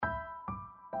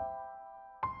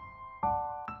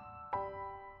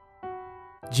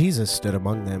Jesus stood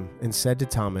among them and said to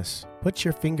Thomas, "Put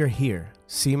your finger here,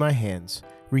 see my hands.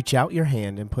 Reach out your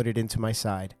hand and put it into my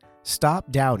side.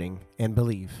 Stop doubting and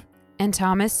believe." And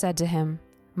Thomas said to him,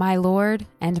 "My Lord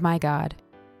and my God."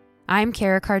 I'm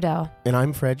Kara Cardell. And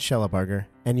I'm Fred Schellebarger,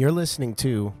 and you're listening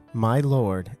to My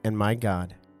Lord and My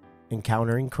God,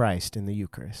 Encountering Christ in the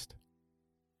Eucharist.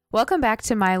 Welcome back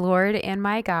to My Lord and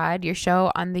My God, your show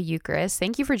on the Eucharist.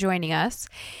 Thank you for joining us.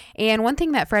 And one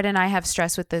thing that Fred and I have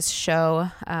stressed with this show,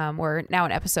 we're now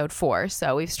in episode 4,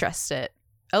 so we've stressed it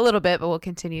a little bit, but we'll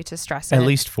continue to stress it. At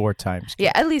least 4 times.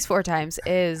 Yeah, at least 4 times,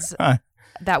 is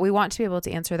that we want to be able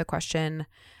to answer the question,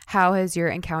 how has your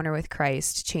encounter with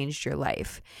Christ changed your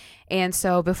life? And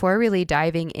so before really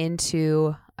diving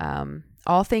into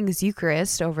all things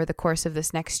Eucharist over the course of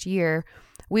this next year,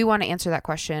 we want to answer that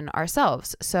question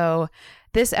ourselves. So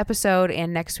this episode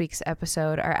and next week's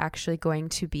episode are actually going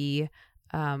to be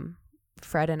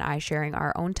Fred and I sharing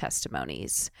our own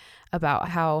testimonies about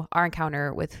how our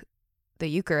encounter with the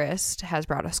Eucharist has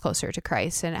brought us closer to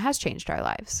Christ, and it has changed our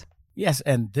lives. Yes,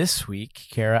 and this week,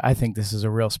 Kara, I think this is a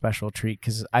real special treat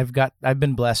because I've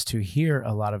been blessed to hear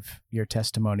a lot of your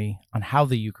testimony on how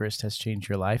the Eucharist has changed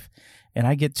your life, and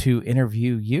I get to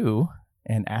interview you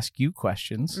and ask you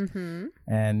questions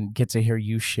and get to hear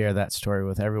you share that story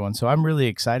with everyone. So I'm really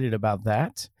excited about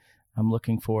that. I'm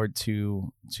looking forward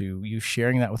to you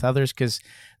sharing that with others because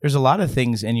there's a lot of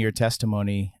things in your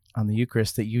testimony on the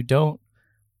Eucharist that you don't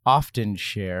often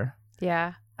share.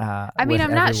 Yeah. I mean,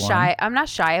 I'm not shy. I'm not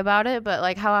shy about it, but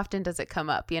like, how often does it come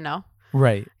up, you know?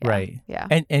 Right, yeah, right. Yeah.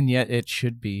 And yet it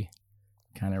should be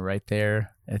kind of right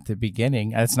there at the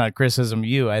beginning. It's not criticism of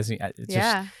you. It's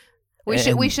yeah.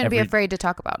 Just, we shouldn't be afraid to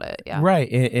talk about it. Yeah. Right.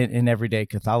 In everyday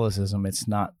Catholicism, it's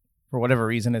not, for whatever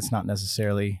reason, it's not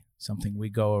necessarily something we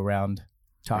go around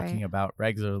talking about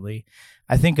regularly.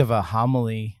 I think of a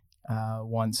homily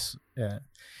once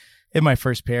in my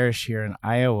first parish here in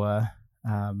Iowa.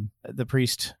 The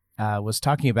priest was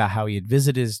talking about how he had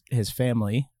visited his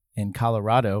family in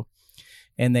Colorado,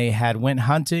 and they had went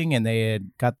hunting and they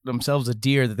had got themselves a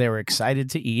deer that they were excited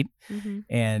to eat.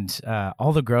 And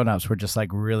all the grown-ups were just like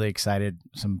really excited,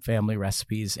 some family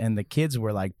recipes, and the kids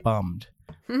were like bummed.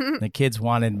 The kids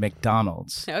wanted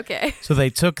McDonald's. Okay. So they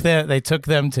took them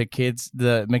to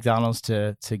the McDonald's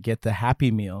to get the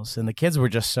Happy Meals, and the kids were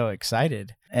just so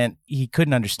excited. And he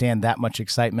couldn't understand that much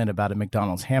excitement about a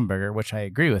McDonald's hamburger, which I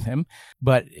agree with him.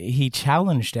 But he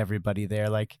challenged everybody there,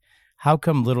 like, how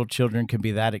come little children can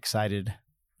be that excited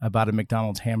about a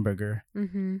McDonald's hamburger,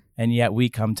 and yet we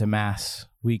come to Mass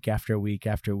week after week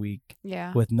after week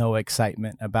with no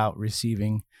excitement about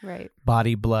receiving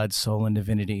body, blood, soul, and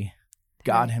divinity,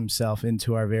 God himself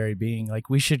into our very being. Like,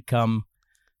 we should come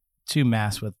to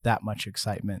Mass with that much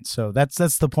excitement. So that's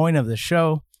the point of the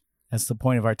show. That's the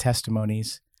point of our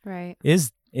testimonies. Right.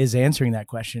 Is answering that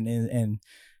question and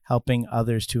helping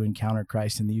others to encounter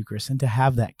Christ in the Eucharist and to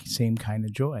have that same kind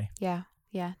of joy. Yeah.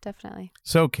 Yeah, definitely.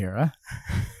 So, Kara,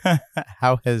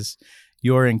 how has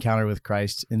your encounter with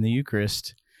Christ in the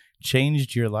Eucharist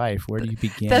changed your life? Where do you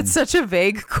begin? That's such a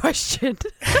vague question.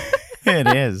 It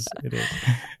is.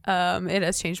 It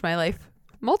has changed my life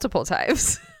multiple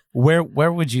times. Where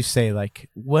would you say, like,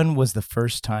 when was the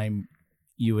first time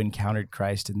you encountered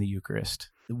Christ in the Eucharist,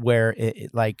 where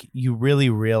it like you really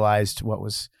realized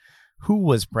who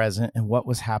was present and what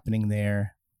was happening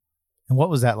there, and what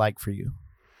was that like for you?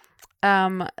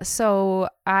 So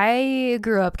I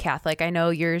grew up Catholic. I know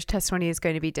your testimony is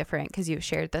going to be different because you've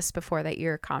shared this before that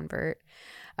you're a convert.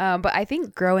 But I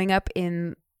think growing up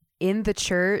in the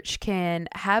church can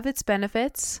have its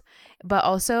benefits, but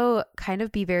also kind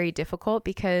of be very difficult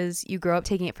because you grow up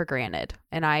taking it for granted.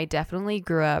 And I definitely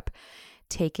grew up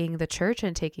taking the church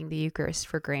and taking the Eucharist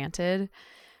for granted.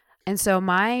 And so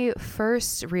my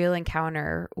first real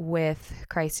encounter with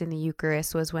Christ in the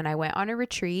Eucharist was when I went on a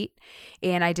retreat,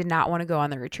 and I did not want to go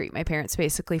on the retreat. My parents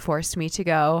basically forced me to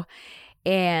go.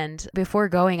 And before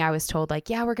going, I was told, like,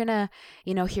 yeah, we're going to,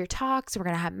 hear talks, we're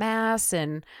going to have Mass.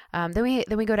 And then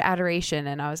we go to adoration.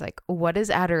 And I was like, what is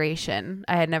adoration?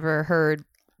 I had never heard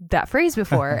that phrase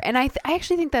before. And I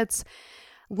actually think that's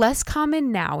less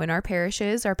common now in our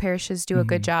parishes. Our parishes do a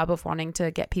good job of wanting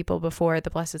to get people before the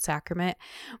Blessed Sacrament.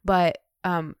 But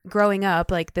growing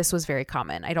up, like, this was very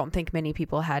common. I don't think many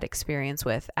people had experience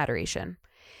with adoration.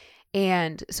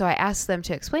 And so I asked them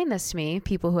to explain this to me,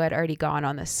 people who had already gone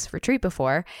on this retreat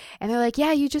before. And they're like,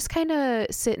 yeah, you just kind of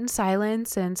sit in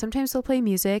silence, and sometimes they'll play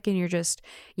music and you're just,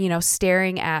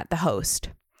 staring at the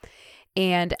host.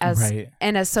 And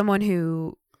as someone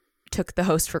who took the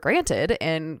host for granted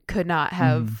and could not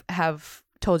have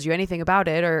told you anything about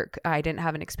it or I didn't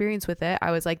have an experience with it,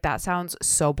 I was like, that sounds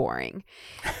so boring.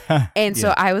 And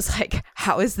so I was like,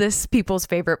 how is this people's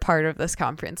favorite part of this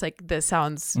conference? Like, this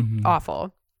sounds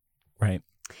awful. Right.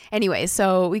 Anyway,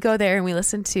 so we go there and we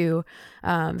listen to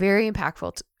very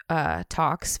impactful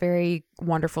talks, very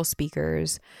wonderful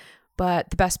speakers.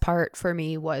 But the best part for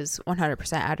me was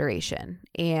 100% adoration.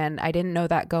 And I didn't know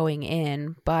that going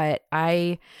in, but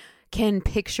I can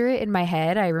picture it in my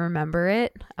head. I remember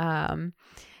it.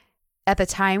 At the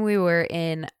time we were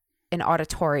in an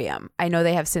auditorium. I know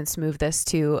they have since moved this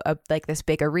to like this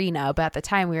big arena, but at the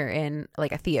time we were in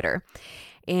like a theater.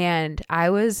 And I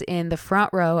was in the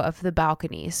front row of the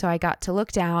balcony. So I got to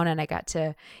look down and I got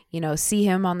to, see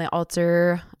him on the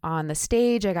altar on the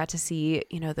stage. I got to see,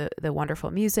 the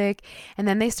wonderful music. And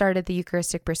then they started the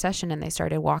Eucharistic procession and they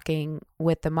started walking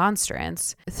with the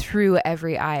monstrance through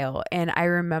every aisle. And I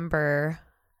remember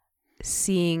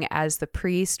seeing as the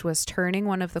priest was turning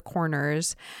one of the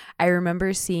corners, I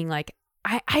remember seeing like,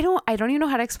 I don't even know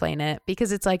how to explain it,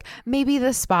 because it's like maybe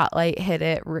the spotlight hit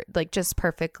it like just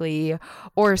perfectly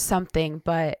or something,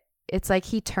 but it's like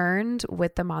he turned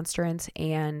with the monstrance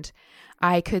and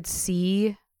I could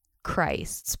see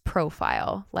Christ's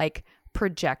profile like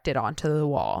projected onto the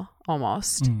wall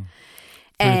almost. Through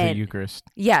the Eucharist.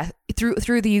 Yeah,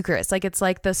 through the Eucharist. Like it's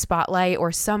like the spotlight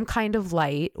or some kind of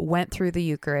light went through the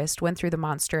Eucharist, went through the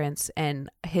monstrance, and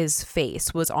his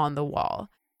face was on the wall.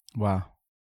 Wow.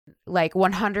 Like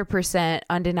 100%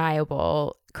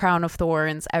 undeniable, crown of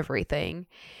thorns, everything.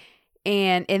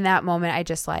 And in that moment, I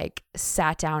just like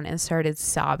sat down and started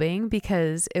sobbing,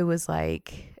 because it was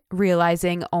like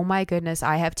realizing, oh my goodness,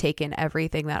 I have taken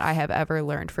everything that I have ever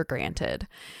learned for granted.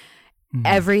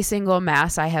 Every single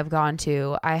mass I have gone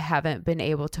to, I haven't been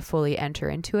able to fully enter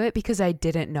into it because I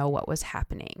didn't know what was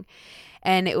happening.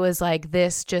 And it was like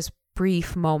this just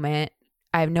brief moment.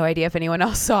 I have no idea if anyone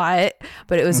else saw it,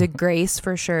 but it was a grace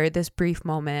for sure. This brief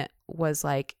moment was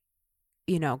like,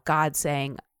 God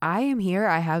saying, I am here.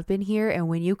 I have been here. And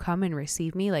when you come and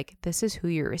receive me, like, this is who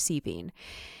you're receiving.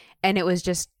 And it was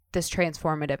just this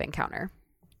transformative encounter.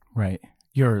 Right.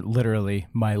 You're literally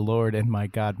my Lord and my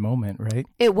God moment, right?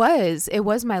 It was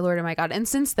my Lord and my God. And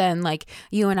since then, like,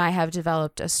 you and I have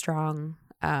developed a strong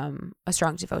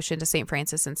devotion to St.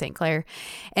 Francis and St. Clare.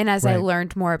 And as I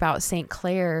learned more about St.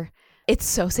 Clare, it's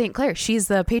so St. Clare. She's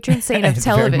the patron saint of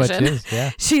television. Very much is,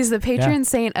 yeah. She's the patron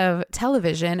saint of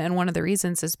television. And one of the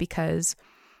reasons is because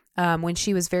when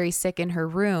she was very sick in her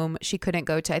room, she couldn't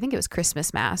go to, I think it was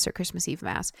Christmas Mass or Christmas Eve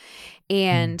Mass.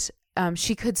 And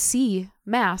she could see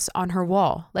Mass on her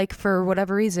wall. Like, for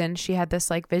whatever reason, she had this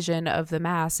like vision of the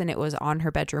Mass and it was on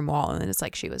her bedroom wall. And it's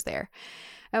like she was there.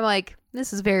 I'm like,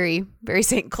 this is very, very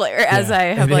St. Clare as I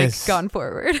have like gone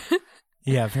forward.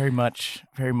 Yeah, very much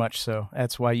so.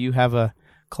 That's why you have a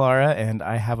Clara and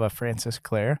I have a Francis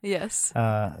Clare. Yes.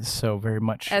 So very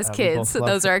much as kids.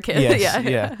 Those are our kids.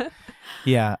 Yes,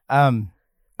 yeah.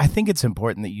 I think it's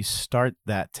important that you start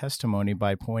that testimony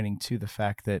by pointing to the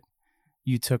fact that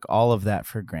you took all of that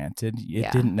for granted.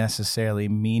 It didn't necessarily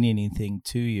mean anything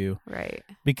to you. Right.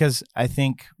 Because I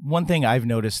think one thing I've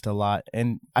noticed a lot,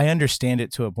 and I understand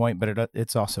it to a point, but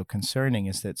it's also concerning,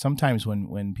 is that sometimes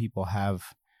when people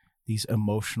have these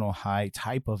emotional high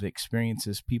type of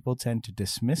experiences, people tend to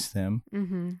dismiss them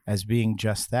as being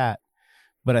just that.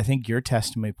 But I think your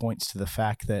testimony points to the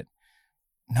fact that,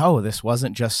 no, this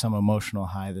wasn't just some emotional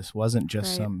high. This wasn't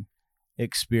just some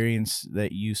experience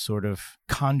that you sort of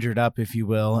conjured up, if you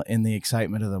will, in the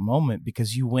excitement of the moment,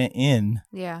 because you went in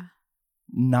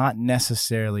not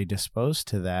necessarily disposed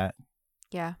to that.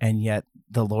 Yeah. And yet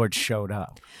the Lord showed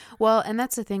up. Well, and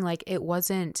that's the thing, like, it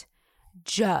wasn't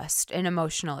just an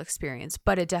emotional experience,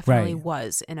 but it definitely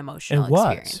was an emotional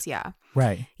experience. Yeah.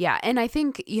 Right. Yeah. And I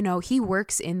think, he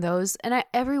works in those, and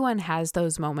everyone has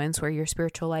those moments where your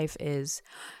spiritual life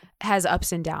has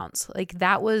ups and downs. Like,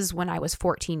 that was when I was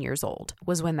 14 years old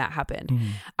was when that happened.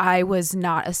 I was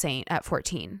not a saint at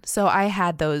 14. So I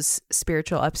had those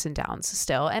spiritual ups and downs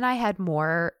still, and I had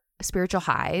more spiritual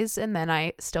highs, and then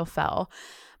I still fell.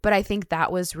 But I think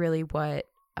that was really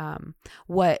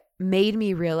what made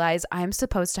me realize I'm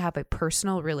supposed to have a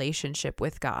personal relationship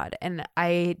with God. And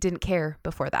I didn't care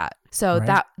before that. So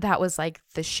that was like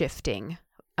the shifting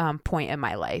point in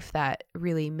my life that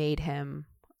really made him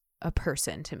a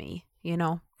person to me,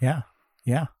 Yeah.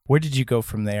 Yeah. Where did you go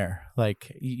from there?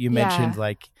 Like you mentioned,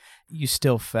 like you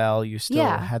still fell, you still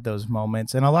had those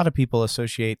moments. And a lot of people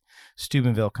associate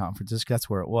Steubenville conferences, that's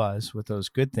where it was, with those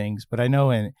good things. But I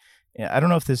know I don't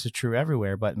know if this is true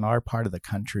everywhere, but in our part of the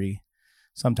country,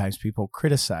 sometimes people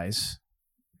criticize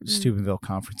Steubenville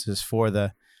conferences for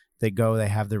they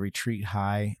have the retreat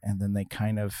high, and then they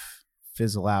kind of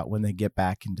fizzle out when they get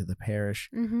back into the parish.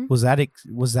 Mm-hmm.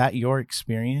 Was that your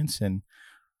experience? And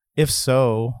if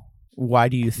so, why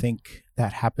do you think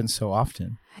that happens so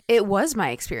often? It was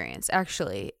my experience,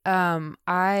 actually.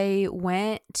 I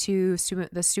went to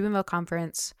the Steubenville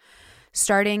conference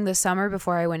starting the summer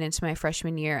before I went into my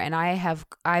freshman year, and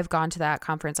I've gone to that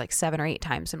conference like 7 or 8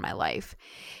 times in my life.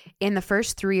 In the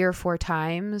first 3 or 4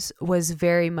 times was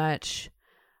very much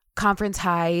conference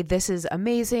high. This is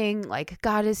amazing. Like,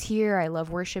 God is here. I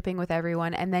love worshiping with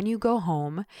everyone. And then you go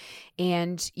home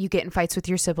and you get in fights with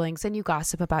your siblings and you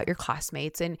gossip about your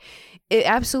classmates. And it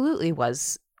absolutely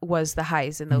was the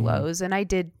highs and the lows. And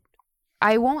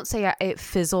I won't say it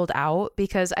fizzled out,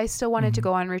 because I still wanted to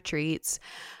go on retreats.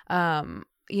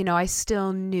 I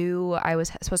still knew I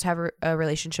was supposed to have a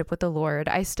relationship with the Lord.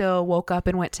 I still woke up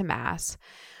and went to mass,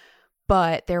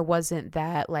 but there wasn't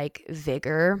that like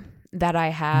vigor that I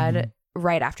had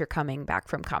right after coming back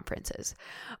from conferences.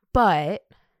 But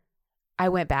I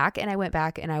went back and I went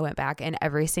back and I went back, and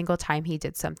every single time he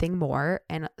did something more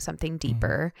and something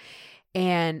deeper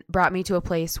and brought me to a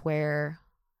place where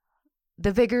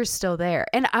the vigor's still there.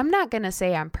 And I'm not going to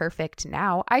say I'm perfect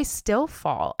now. I still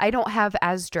fall. I don't have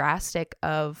as drastic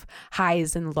of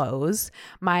highs and lows.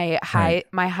 My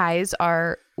highs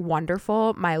are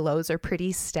wonderful. My lows are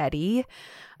pretty steady,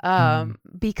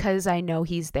 because I know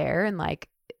he's there, and like,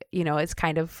 it's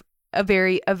kind of a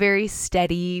very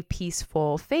steady,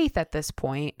 peaceful faith at this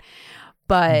point.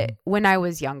 But when I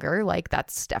was younger, like,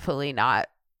 that's definitely not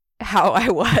how I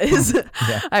was.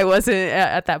 I wasn't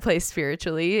at that place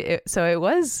spiritually. So it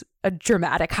was a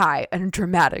dramatic high and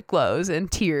dramatic lows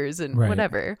and tears and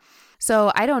whatever.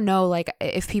 So I don't know, like,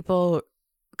 if people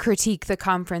critique the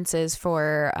conferences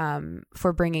for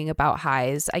bringing about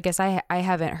highs. I guess I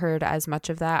haven't heard as much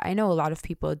of that. I know a lot of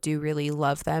people do really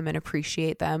love them and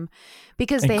appreciate them,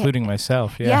 because including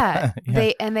myself. Yeah.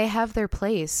 They have their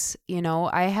place.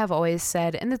 I have always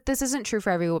said, and this isn't true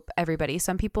for everybody.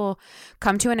 Some people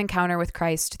come to an encounter with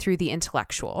Christ through the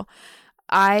intellectual.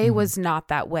 I was not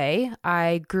that way.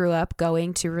 I grew up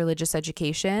going to religious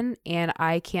education, and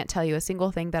I can't tell you a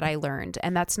single thing that I learned.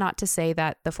 And that's not to say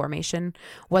that the formation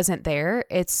wasn't there.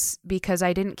 It's because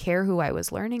I didn't care who I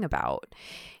was learning about.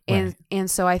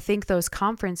 And so I think those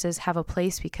conferences have a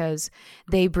place because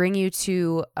they bring you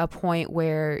to a point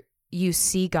where you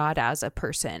see God as a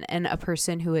person, and a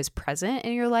person who is present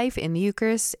in your life in the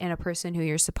Eucharist, and a person who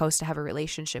you're supposed to have a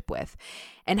relationship with.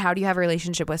 And how do you have a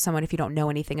relationship with someone if you don't know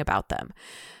anything about them?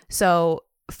 So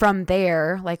from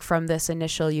there, like from this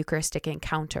initial Eucharistic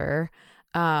encounter,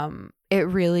 it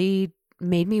really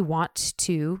made me want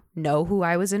to know who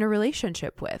I was in a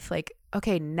relationship with. Like,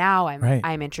 okay, now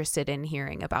I'm interested in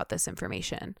hearing about this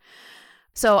information.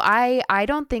 So I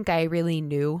don't think I really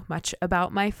knew much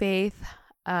about my faith.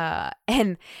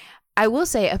 And I will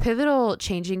say a pivotal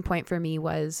changing point for me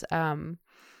was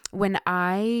when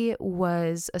I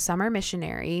was a summer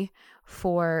missionary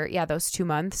for those 2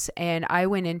 months, and I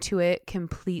went into it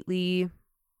completely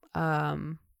how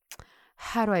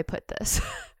do I put this?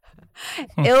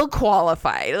 Ill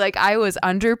qualified. Like, I was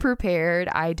underprepared.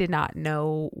 I did not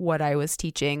know what I was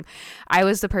teaching. I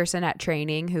was the person at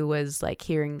training who was like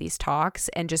hearing these talks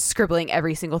and just scribbling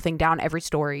every single thing down, every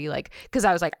story, like, because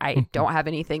I was like, I don't have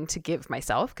anything to give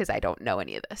myself because I don't know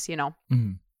any of this,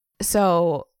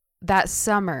 So that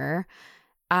summer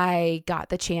I got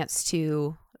the chance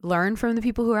to learn from the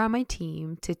people who are on my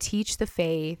team, to teach the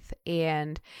faith,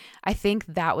 and I think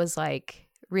that was like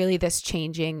really this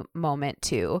changing moment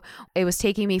too. It was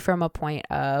taking me from a point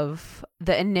of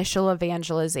the initial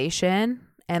evangelization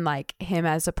and like him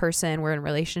as a person, we're in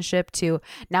relationship, to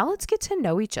now let's get to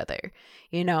know each other,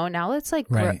 now let's like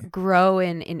grow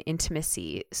in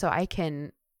intimacy so I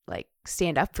can like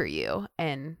stand up for you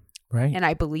and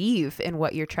I believe in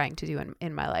what you're trying to do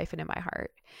in my life and in my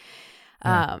heart.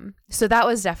 So that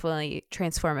was definitely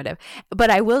transformative. But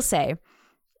I will say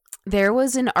there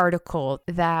was an article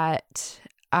that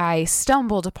I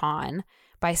stumbled upon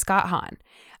by Scott Hahn.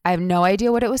 I have no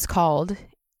idea what it was called,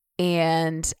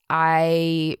 and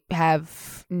I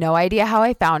have no idea how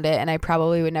I found it, and I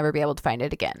probably would never be able to find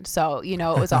it again. So, it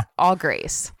was all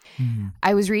grace.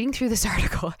 I was reading through this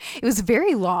article. It was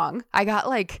very long. I got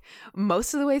like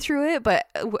most of the way through it, but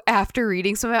after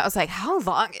reading some of it, I was like, how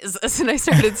long is this? And I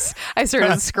started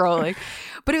scrolling.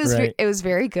 But it was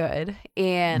very good.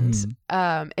 And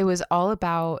it was all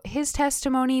about his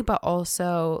testimony, but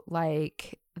also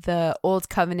like the old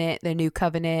covenant, the new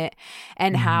covenant,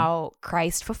 and how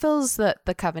Christ fulfills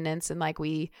the covenants, and like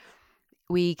we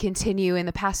continue in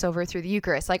the Passover through the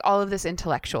Eucharist, like all of this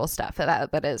intellectual stuff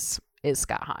that is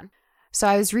Scott Hahn. So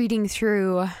I was reading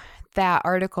through that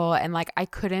article, and like I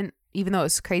couldn't even though it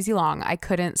was crazy long, I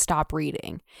couldn't stop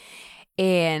reading.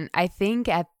 And I think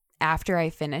after I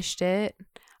finished it,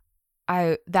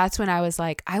 that's when I was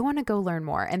like, I want to go learn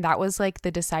more. And that was like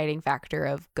the deciding factor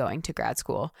of going to grad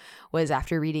school, was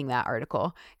after reading that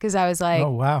article. Because I was like,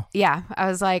 oh, wow. Yeah, I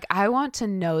was like, I want to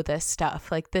know this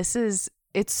stuff. Like,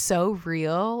 it's so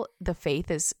real. The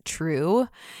faith is true.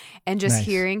 And just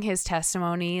hearing his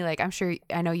testimony, like,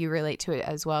 I know you relate to it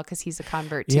as well, because he's a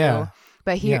convert too. Yeah.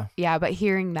 But but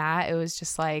hearing that, it was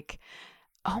just like,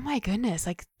 oh my goodness,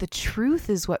 like the truth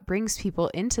is what brings people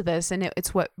into this. And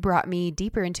it's what brought me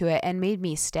deeper into it and made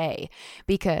me stay,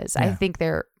 because I think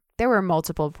there were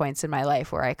multiple points in my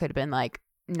life where I could have been like,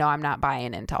 no, I'm not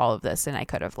buying into all of this, and I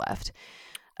could have left.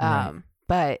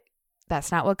 But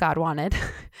that's not what God wanted.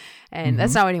 And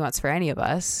that's not what he wants for any of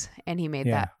us. And he made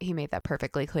that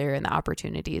perfectly clear in the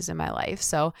opportunities in my life.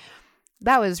 So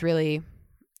that was really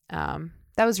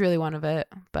one of it.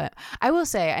 But I will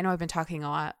say, I know I've been talking a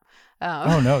lot.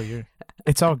 Oh no,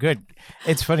 it's all good.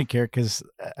 It's funny, Kara, because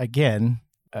again,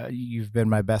 you've been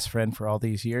my best friend for all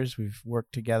these years. We've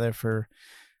worked together for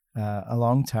a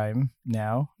long time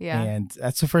now. Yeah. And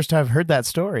that's the first time I've heard that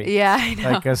story. Yeah, I know.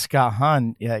 Like Scott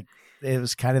Hahn, it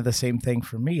was kind of the same thing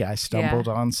for me. I stumbled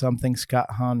on something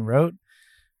Scott Hahn wrote,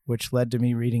 which led to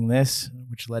me reading this,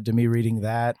 which led to me reading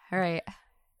that. All right.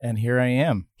 And here I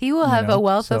am. He will have a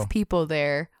wealth of people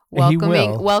there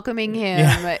welcoming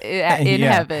him in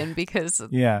heaven, because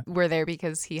we're there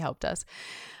because he helped us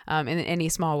in any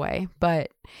small way.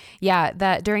 But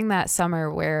that during that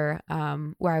summer where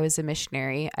I was a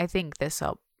missionary, I think this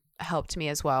helped me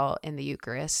as well in the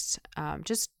Eucharist,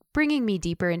 just bringing me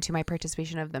deeper into my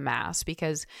participation of the Mass,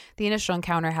 because the initial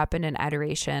encounter happened in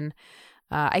adoration.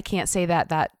 I can't say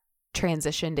that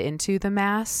transitioned into the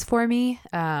Mass for me.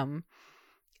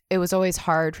 It was always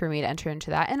hard for me to enter into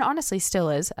that, and honestly still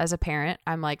is. As a parent,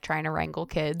 I'm like trying to wrangle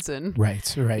kids, and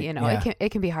right. It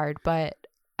can be hard. But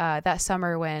that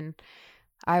summer when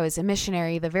I was a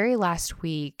missionary, the very last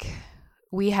week,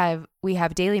 we have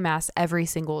daily Mass every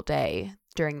single day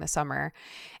during the summer,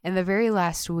 and the very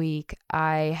last week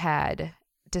I had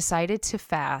decided to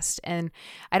fast. And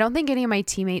I don't think any of my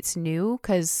teammates knew,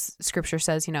 because Scripture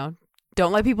says,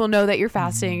 don't let people know that you're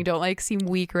fasting. Don't like seem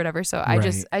weak or whatever. So I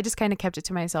just kind of kept it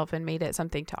to myself and made it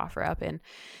something to offer up. And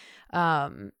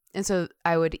so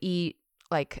I would eat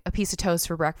like a piece of toast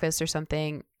for breakfast or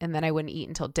something, and then I wouldn't eat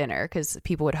until dinner, because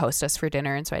people would host us for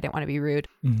dinner, and so I didn't want to be rude.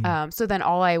 So then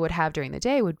all I would have during the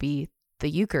day would be the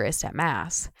Eucharist at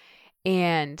Mass.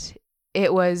 And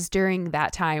it was during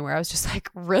that time where I was just like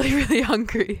really, really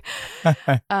hungry.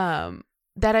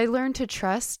 That I learned to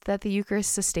trust that the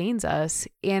Eucharist sustains us.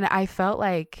 And I felt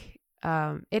like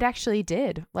it actually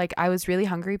did. Like, I was really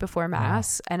hungry before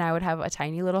Mass, and I would have a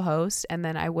tiny little host, and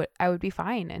then I would be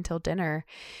fine until dinner.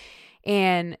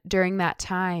 And during that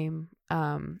time,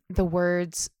 the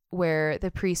words where the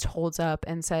priest holds up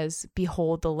and says,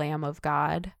 "Behold the Lamb of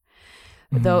God,"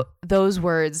 those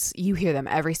words, you hear them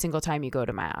every single time you go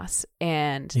to Mass.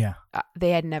 And they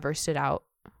had never stood out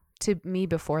to me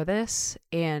before this,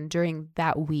 and during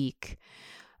that week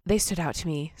they stood out to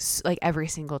me like every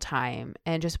single time,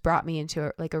 and just brought me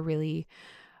into a really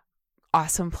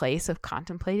awesome place of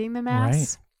contemplating the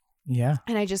Mass.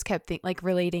 And I just kept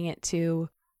relating it to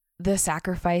the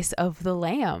sacrifice of the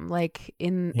lamb. Like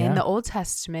in the Old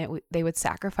Testament, they would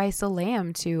sacrifice a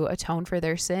lamb to atone for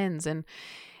their sins, and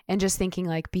just thinking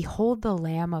like, behold the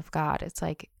Lamb of God. It's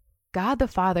like God the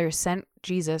Father sent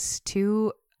Jesus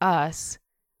to us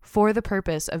for the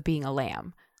purpose of being a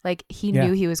lamb. Like, he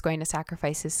knew he was going to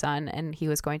sacrifice his son, and he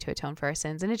was going to atone for our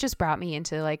sins. And it just brought me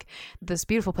into like this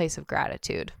beautiful place of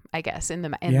gratitude, I guess, in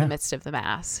the midst of the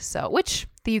Mass. So, which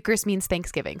the Eucharist means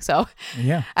Thanksgiving. So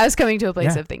I was coming to a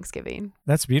place of Thanksgiving.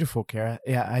 That's beautiful, Kara.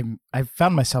 Yeah. I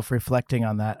found myself reflecting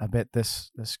on that a bit this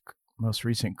most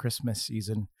recent Christmas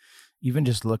season, even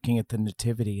just looking at the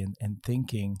nativity and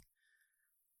thinking,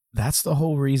 that's the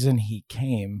whole reason he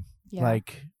came.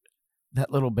 Like, that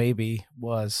little baby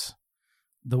was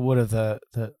the wood of the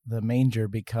manger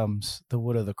becomes the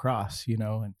wood of the cross,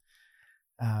 and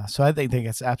so I think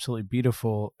it's absolutely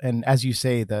beautiful. And as you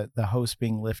say, the host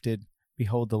being lifted,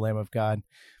 behold the Lamb of God,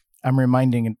 I'm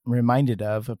reminded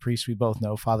of a priest we both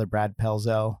know, Father Brad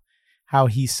Pelzel, how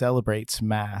he celebrates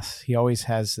Mass. He always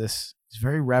has this, he's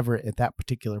very reverent at that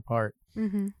particular part.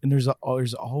 And there's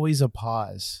always a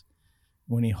pause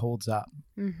when he holds up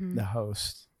the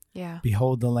host.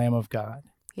 Behold the Lamb of God.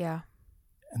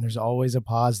 And there's always a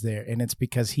pause there. And it's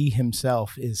because he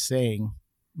himself is saying,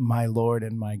 my Lord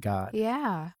and my God.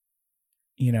 That's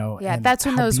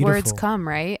when those beautiful words come,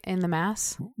 right? In the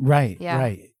Mass. Right.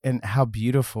 And how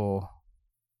beautiful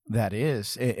that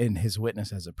is in his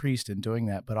witness as a priest in doing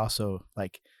that, but also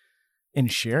like in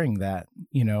sharing that,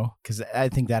 because I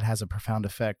think that has a profound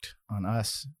effect on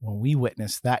us when we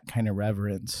witness that kind of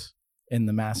reverence in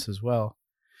the Mass as well.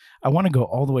 I want to go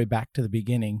all the way back to the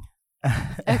beginning.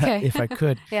 Okay. If I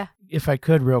could. Yeah. If I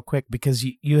could real quick, because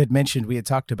you had mentioned, we had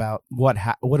talked about what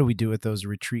do we do with those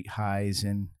retreat highs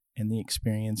and the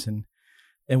experience. And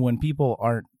when people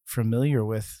aren't familiar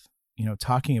with,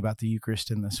 talking about the Eucharist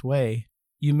in this way,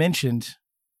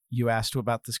 you asked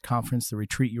about this conference, the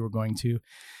retreat you were going to,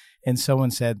 and someone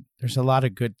said, there's a lot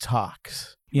of good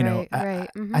talks, Right.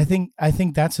 Mm-hmm. I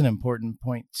think that's an important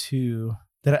point too,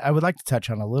 that I would like to touch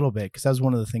on a little bit, because that was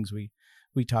one of the things we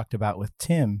talked about with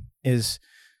Tim, is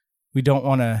we don't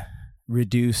want to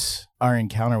reduce our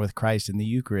encounter with Christ in the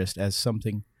Eucharist as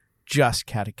something just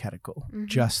catechetical, Mm-hmm.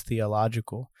 just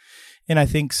theological. And I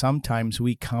think sometimes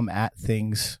we come at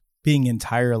things being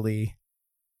entirely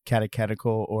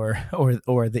catechetical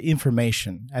or the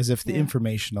information, as if the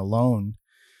information alone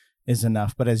is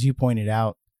enough. But as you pointed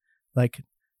out, like,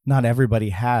 not everybody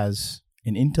has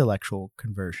an intellectual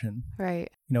conversion. Right.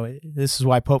 This is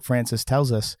why Pope Francis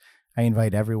tells us, I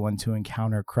invite everyone to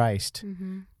encounter Christ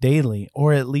Mm-hmm. daily,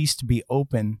 or at least be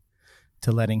open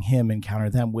to letting him encounter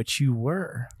them, which you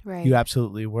were. Right. You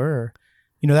absolutely were.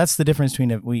 That's the difference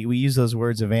between we use those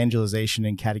words evangelization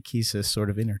and catechesis sort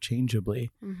of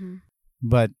interchangeably. Mm-hmm.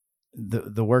 But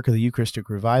the work of the Eucharistic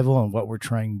Revival and what we're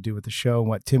trying to do with the show and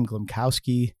what Tim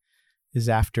Glimkowski is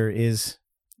after is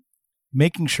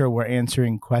making sure we're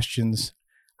answering questions,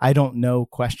 I don't know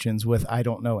questions with I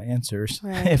don't know answers,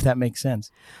 Right. if that makes sense.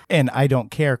 And I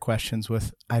don't care questions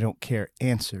with I don't care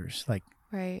answers. Like,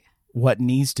 Right. what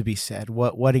needs to be said,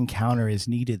 what encounter is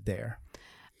needed there.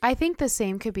 I think the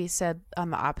same could be said on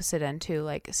the opposite end too.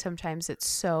 Like, sometimes it's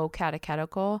so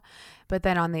catechetical, but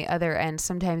then on the other end,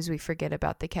 sometimes we forget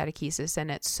about the catechesis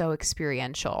and it's so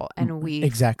experiential, and we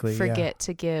forget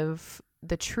to give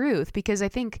the truth. Because I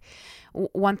think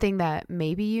one thing that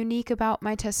may be unique about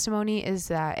my testimony is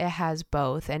that it has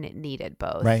both, and it needed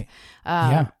both. Right.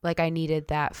 Like, I needed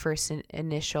that first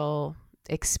initial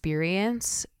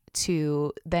experience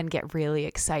to then get really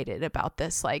excited about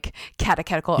this like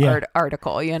catechetical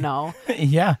article,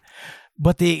 Yeah.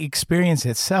 But the experience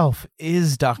itself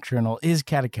is doctrinal, is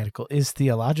catechetical, is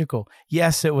theological.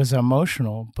 Yes, it was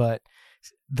emotional, but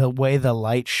the way the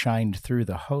light shined through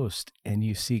the host and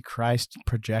you see Christ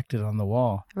projected on the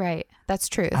wall. Right. That's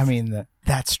truth. I mean,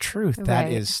 that's truth. That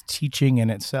is teaching in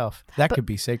itself. That could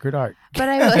be sacred art. But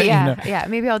I will, yeah.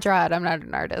 Maybe I'll draw it. I'm not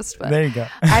an artist, but there you go.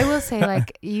 I will say,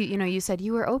 like, you said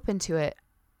you were open to it.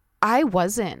 I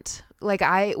wasn't. Like,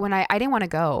 I didn't want to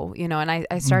go, and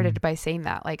I started by saying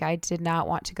that, like, I did not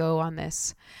want to go on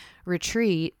this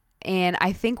retreat. And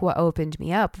I think what opened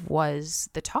me up was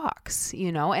the talks,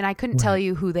 and I couldn't tell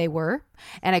you who they were,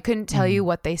 and I couldn't tell you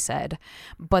what they said,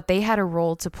 but they had a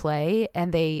role to play,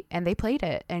 and they played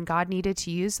it, and God needed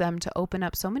to use them to open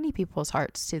up so many people's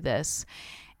hearts to this.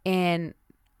 And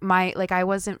I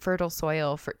wasn't fertile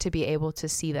soil to be able to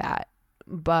see that,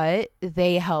 but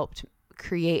they helped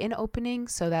create an opening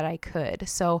so that I could.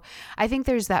 So I think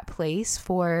there's that place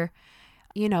for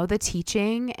the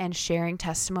teaching and sharing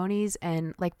testimonies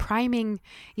and like priming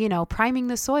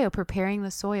the soil, preparing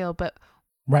the soil. But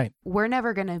we're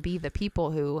never going to be the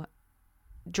people who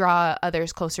draw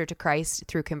others closer to Christ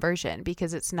through conversion,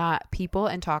 because it's not people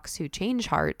and talks who change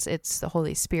hearts. It's the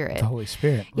Holy Spirit. The Holy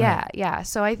Spirit. Yeah. Yeah.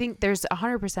 So I think there's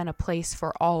 100% a place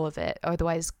for all of it.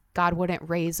 Otherwise, God wouldn't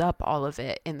raise up all of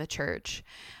it in the church.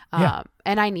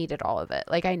 And I needed all of it.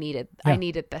 Like, I needed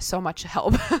this so much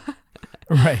help.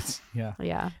 Right. Yeah.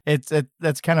 Yeah.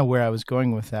 That's kind of where I was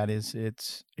going with that. Is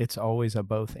it's always a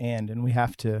both and we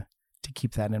have to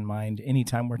keep that in mind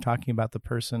anytime we're talking about the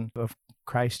person of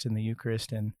Christ in the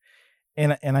Eucharist. And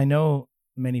I know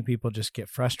many people just get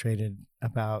frustrated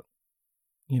about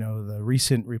the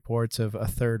recent reports of a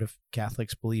third of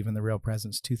Catholics believe in the real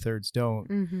presence, 2/3 don't.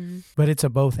 Mm-hmm. But it's a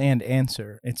both and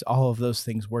answer. It's all of those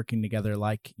things working together,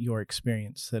 like your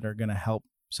experience, that are going to help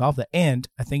solve that. And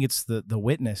I think it's the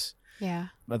witness. Yeah.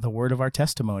 The word of our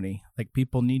testimony. Like,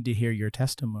 people need to hear your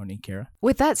testimony, Kara.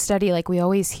 With that study, like, we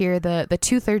always hear the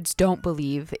 2/3 don't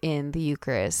believe in the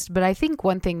Eucharist. But I think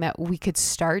one thing that we could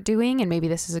start doing, and maybe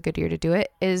this is a good year to do it,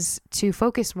 is to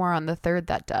focus more on the third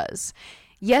that does.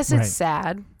 Yes, it's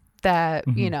sad that,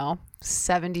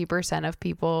 70% of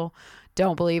people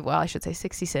don't believe. Well, I should say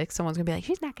 66. Someone's going to be like,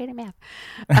 she's not good at math.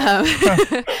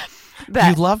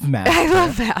 You love math. I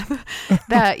love math.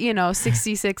 That,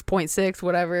 66.6,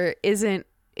 whatever, isn't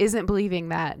believing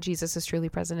that Jesus is truly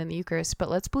present in the Eucharist.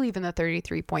 But let's believe in the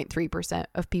 33.3%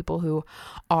 of people who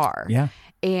are. Yeah.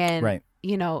 And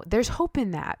there's hope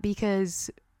in that, because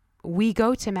we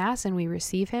go to Mass and we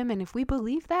receive him. And if we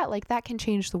believe that, like, that can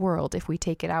change the world if we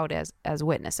take it out as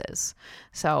witnesses.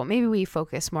 So maybe we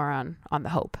focus more on the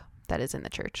hope that is in the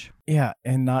church. Yeah.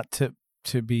 And not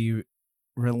to be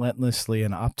relentlessly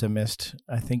an optimist.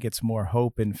 I think it's more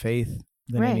hope and faith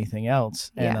than anything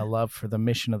else, and a love for the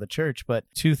mission of the church. But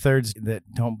 2/3 that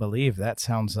don't believe, that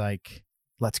sounds like,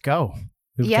 let's go.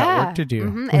 We've got work to do.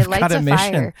 Mm-hmm. We've It lights got a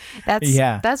mission.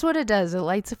 Fire. That's what it does. It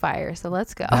lights a fire. So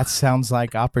let's go. That sounds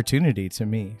like opportunity to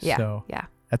me. Yeah. So yeah.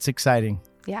 That's exciting.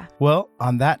 Yeah. Well,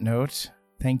 on that note,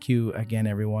 thank you again,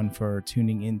 everyone, for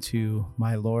tuning into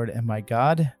My Lord and My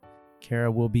God.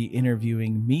 Kara will be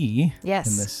interviewing me in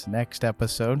this next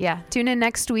episode. Yeah. Tune in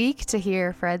next week to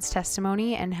hear Fred's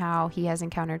testimony and how he has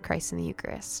encountered Christ in the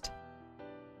Eucharist.